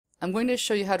I'm going to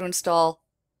show you how to install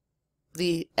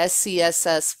the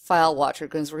SCSS file watcher,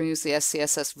 because we're going to use the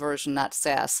SCSS version, not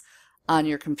SASS, on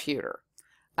your computer.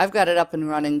 I've got it up and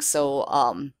running, so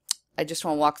I just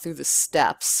want to walk through the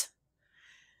steps.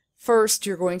 First,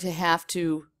 you're going to have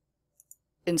to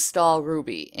install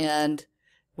Ruby, and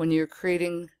when you're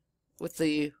creating with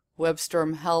the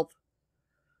WebStorm help,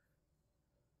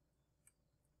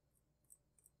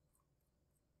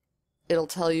 it'll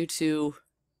tell you to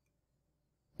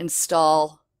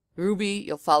install Ruby.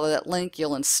 You'll follow that link,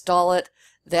 you'll install it.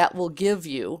 That will give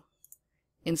you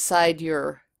inside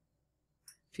your,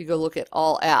 if you go look at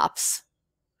all apps,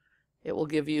 it will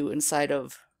give you inside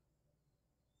of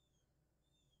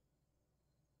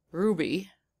Ruby,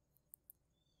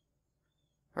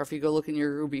 or if you go look in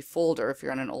your Ruby folder, if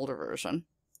you're on an older version,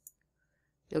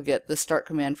 you'll get the start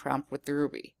command prompt with the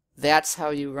Ruby. That's how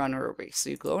you run Ruby. So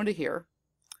you go into here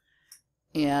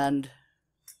and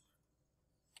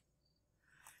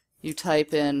you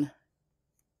type in,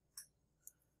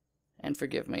 and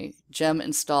forgive me, gem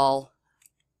install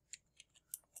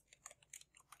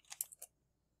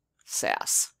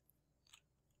SASS.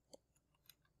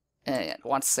 And it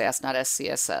wants SASS, not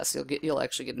SCSS. You'll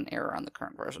actually get an error on the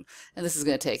current version. And this is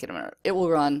going to take it a minute. It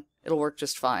will run. It'll work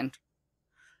just fine.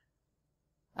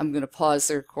 I'm going to pause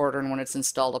the recorder, and when it's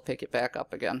installed, I'll pick it back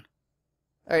up again.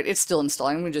 Alright, it's still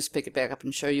installing. I'm going to just pick it back up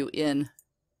and show you in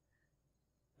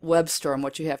WebStorm.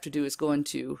 What you have to do is go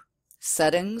into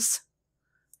Settings,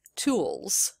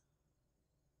 Tools.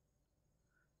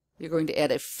 You're going to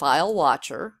add a file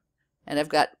watcher, and I've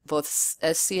got both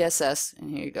SCSS, and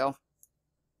here you go.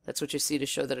 That's what you see to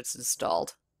show that it's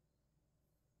installed.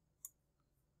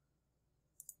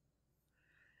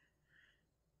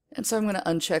 And so I'm going to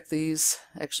uncheck these.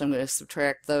 Actually, I'm going to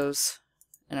subtract those,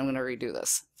 and I'm going to redo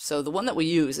this. So the one that we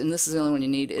use, and this is the only one you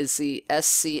need, is the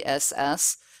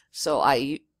SCSS. So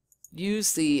I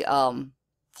use the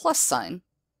plus sign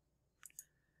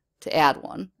to add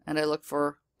one, and I look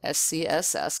for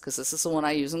SCSS because this is the one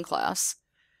I use in class.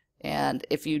 And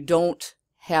if you don't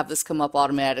have this come up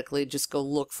automatically, just go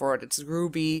look for it. It's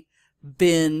ruby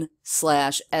bin/scss.bat.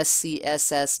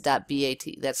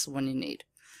 That's the one you need.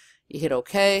 You hit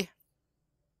OK.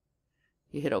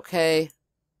 You hit OK.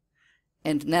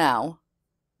 And now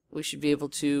we should be able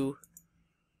to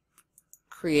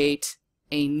create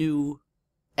a new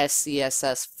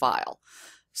SCSS file.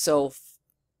 So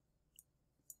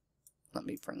let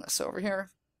me bring this over here.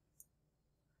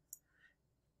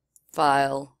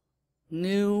 File,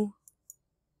 new,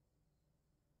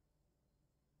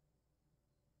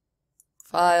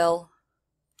 file,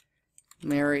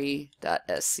 Mary.scss,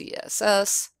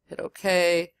 hit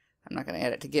OK. I'm not going to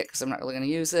add it to Git because I'm not really going to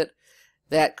use it.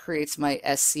 That creates my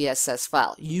SCSS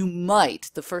file. You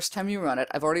might, the first time you run it,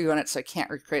 I've already run it so I can't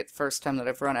recreate the first time that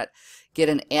I've run it, get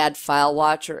an add file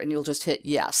watcher and you'll just hit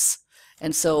yes.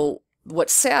 And so what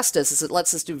SASS does is it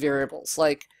lets us do variables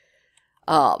like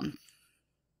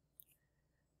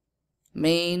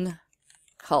main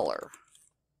color.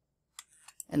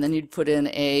 And then you'd put in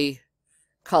a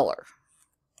color.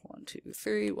 1, 2,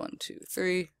 3, 1, 2,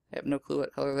 3. I have no clue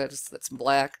what color that is. That's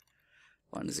black.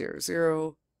 1, 0,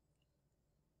 0.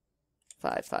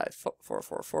 5, 5, 4,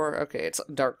 4, 4. Okay, it's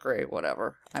dark gray,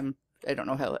 whatever. I don't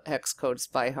know how hex codes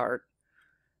by heart.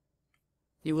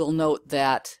 You will note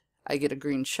that I get a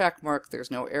green check mark. There's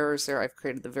no errors there. I've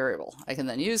created the variable. I can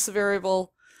then use the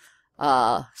variable.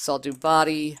 So I'll do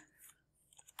body,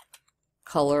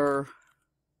 color,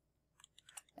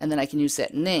 and then I can use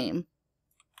that name.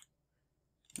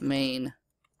 Main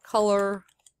color.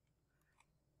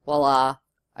 Voila.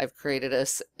 I've created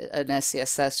an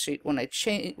SCSS sheet. When I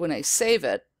save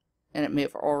it, and it may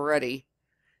have already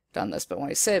done this, but when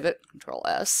I save it, Control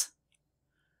S,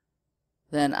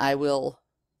 then I will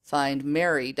find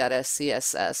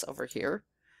Mary.scss over here.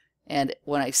 And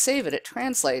when I save it, it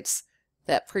translates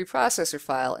that preprocessor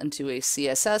file into a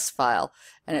CSS file,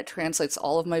 and it translates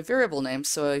all of my variable names.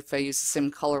 So if I use the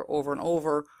same color over and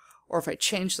over, or if I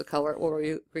change the color, it will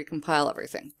recompile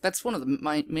everything. That's one of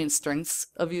the main strengths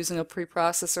of using a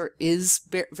preprocessor is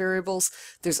variables.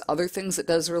 There's other things it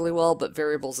does really well, but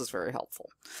variables is very helpful.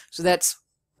 So that's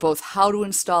both how to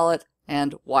install it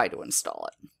and why to install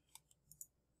it.